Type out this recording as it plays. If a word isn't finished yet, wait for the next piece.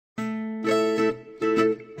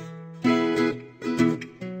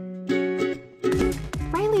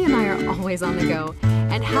always on the go,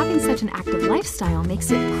 and having such an active lifestyle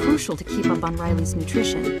makes it crucial to keep up on Riley's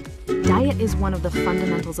nutrition. Diet is one of the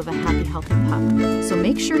fundamentals of a happy, healthy pup, so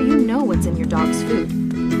make sure you know what's in your dog's food.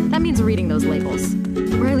 That means reading those labels.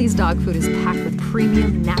 Riley's dog food is packed with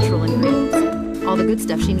premium, natural ingredients, all the good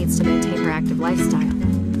stuff she needs to maintain her active lifestyle.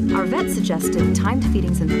 Our vet suggested timed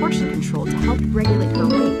feedings and portion control to help regulate her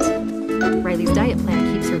weight. Riley's diet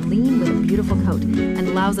plan keeps her lean with a beautiful coat and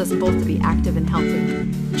allows us both to be active and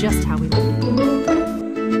healthy, just how we like it.